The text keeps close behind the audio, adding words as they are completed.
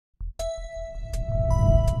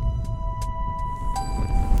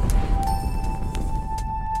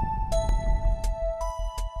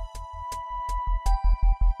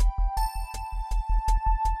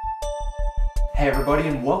Hey everybody,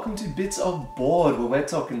 and welcome to Bits of Board, where we're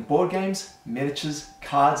talking board games, miniatures,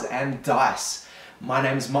 cards and dice. My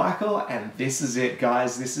name's Michael and this is it,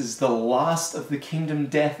 guys. This is the last of the Kingdom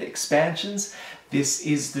Death expansions. This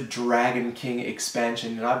is the Dragon King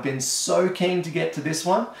expansion and I've been so keen to get to this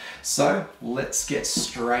one, so let's get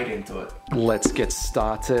straight into it. Let's get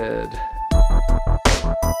started.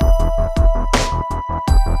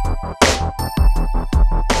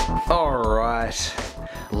 Alright,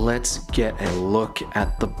 let's get a look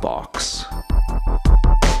at the box.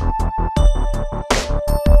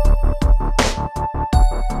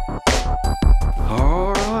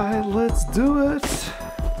 Alright, let's do it.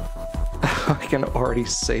 I can already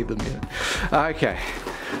see the minute. Okay,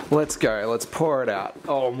 let's go. Let's pour it out.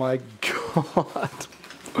 Oh my god.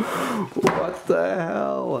 What the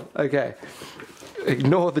hell? Okay,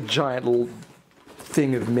 ignore the giant little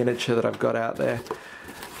thing of miniature that I've got out there.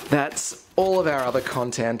 That's all of our other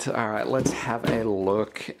content. Alright, let's have a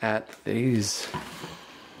look at these.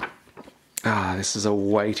 This is a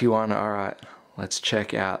weighty one. Alright, let's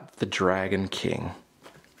check out the Dragon King.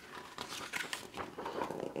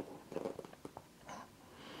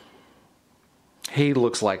 He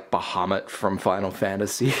looks like Bahamut from Final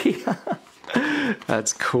Fantasy.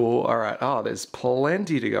 That's cool. Alright, there's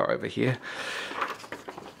plenty to go over here.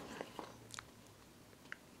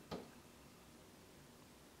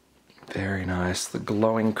 Very nice. The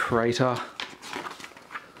glowing crater.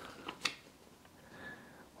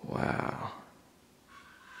 Wow.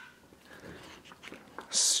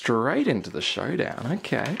 Straight into the showdown.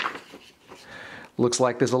 Okay. Looks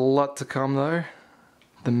like there's a lot to come though.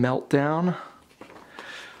 The meltdown.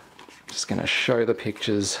 Just gonna show the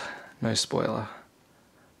pictures. No spoiler.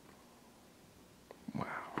 Wow.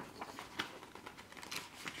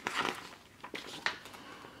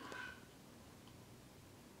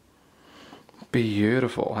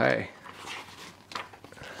 Beautiful, hey.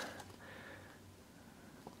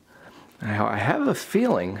 Now I have a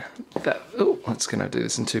feeling that, let's gonna do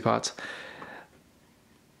this in two parts.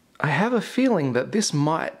 I have a feeling that this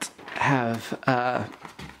might have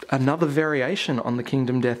another variation on the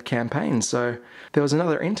Kingdom Death campaign. So there was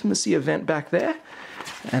another intimacy event back there,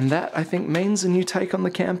 and that I think means a new take on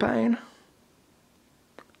the campaign.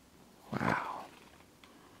 Wow.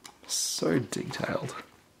 So detailed.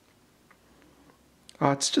 Oh,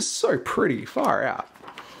 it's just so pretty, far out.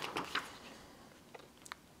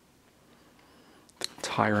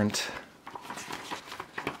 Tyrant.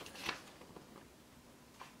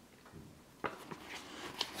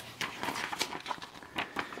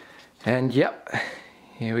 And yep,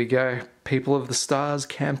 here we go. People of the Stars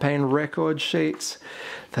campaign record sheets.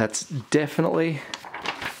 That definitely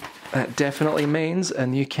means a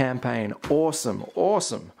new campaign. Awesome,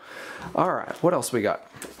 awesome. All right, what else we got?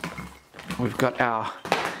 We've got our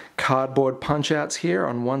cardboard punch-outs here.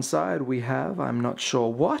 On one side we have, I'm not sure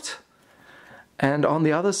what. And on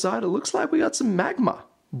the other side it looks like we got some magma.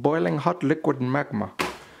 Boiling hot liquid magma.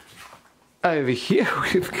 Over here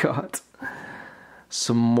we've got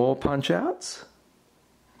some more punch-outs.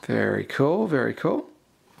 Very cool, very cool.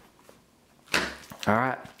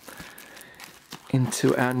 Alright.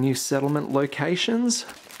 Into our new settlement locations.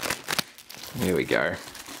 Here we go.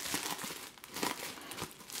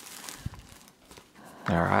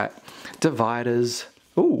 Alright, dividers.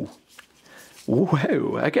 Ooh,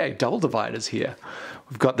 whoa, okay, double dividers here.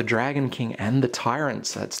 We've got the Dragon King and the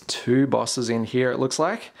Tyrants. That's two bosses in here, it looks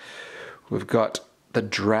like. We've got the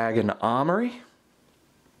Dragon Armory.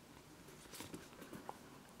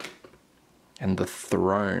 And the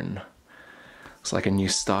Throne. Looks like a new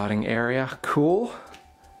starting area, cool.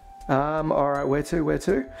 Alright, where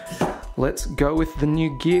to? Let's go with the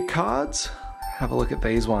new gear cards. Have a look at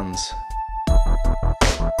these ones.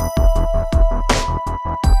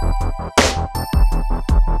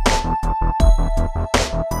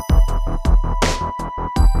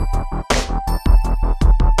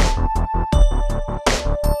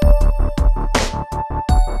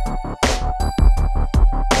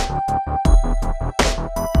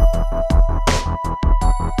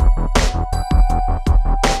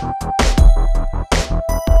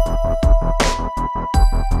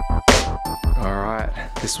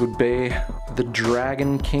 This would be the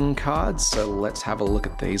Dragon King cards, so let's have a look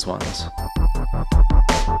at these ones.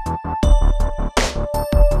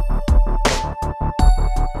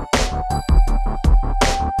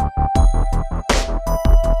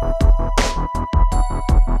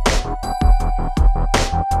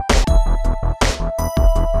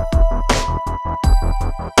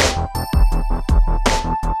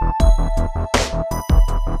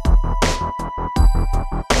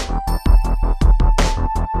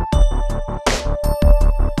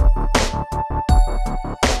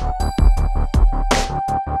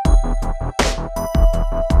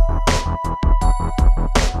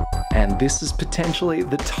 this is potentially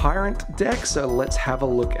the Tyrant deck, so let's have a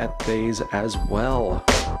look at these as well.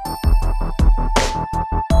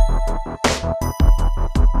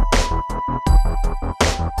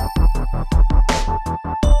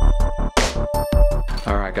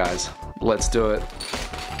 Alright guys, let's do it.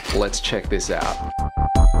 Let's check this out.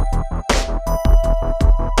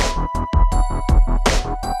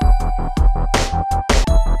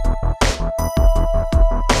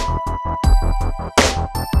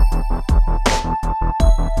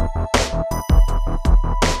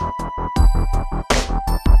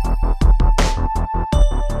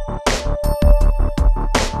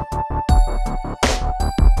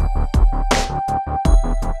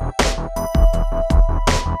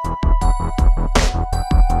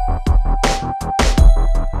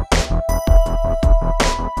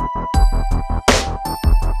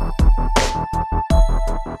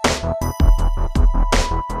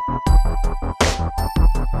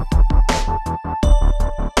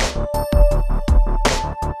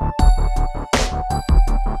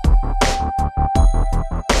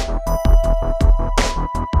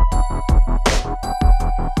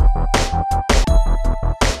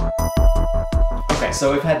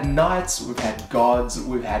 So we've had knights, we've had gods,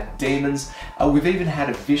 we've had demons, we've even had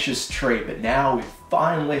a vicious tree, but now we've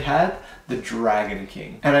finally had the Dragon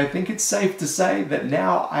King. And I think it's safe to say that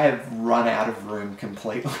now I have run out of room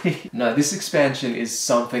completely. No, this expansion is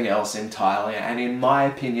something else entirely, and in my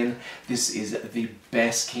opinion, this is the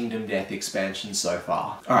best Kingdom Death expansion so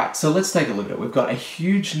far. Alright, so let's take a look at it. We've got a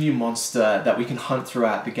huge new monster that we can hunt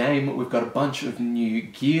throughout the game. We've got a bunch of new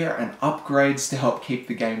gear and upgrades to help keep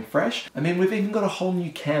the game fresh. I mean, we've even got a whole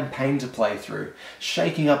new campaign to play through,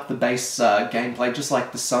 shaking up the base gameplay just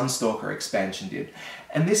like the Sunstalker expansion did.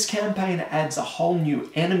 And this campaign adds a whole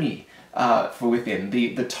new enemy for within,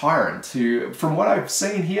 the Tyrant, who, from what I've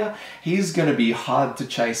seen here, he's going to be hard to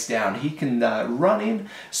chase down. He can run in,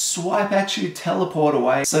 swipe at you, teleport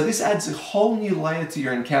away. So this adds a whole new layer to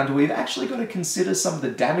your encounter. We've actually got to consider some of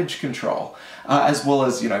the damage control, as well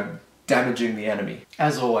as, you know, damaging the enemy.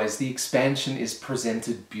 As always, the expansion is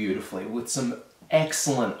presented beautifully with some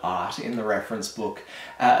excellent art in the reference book,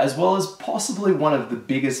 as well as possibly one of the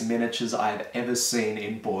biggest miniatures I've ever seen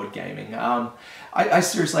in board gaming. I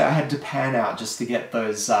seriously, I had to pan out just to get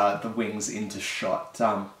those the wings into shot.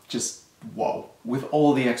 Just whoa. With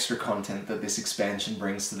all the extra content that this expansion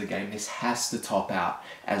brings to the game, this has to top out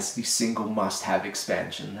as the single must-have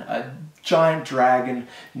expansion. A giant dragon,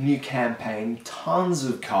 new campaign, tons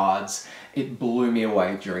of cards. It blew me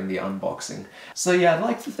away during the unboxing. So yeah, I'd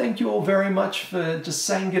like to thank you all very much for just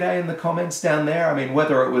saying g'day in the comments down there. I mean,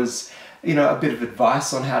 whether it was, you know, a bit of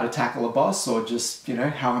advice on how to tackle a boss or just, you know,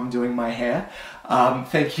 how I'm doing my hair.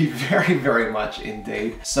 Thank you very, very much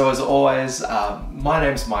indeed. So as always, my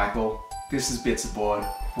name's Michael. This is Bits of Board.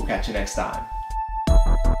 We'll catch you next time.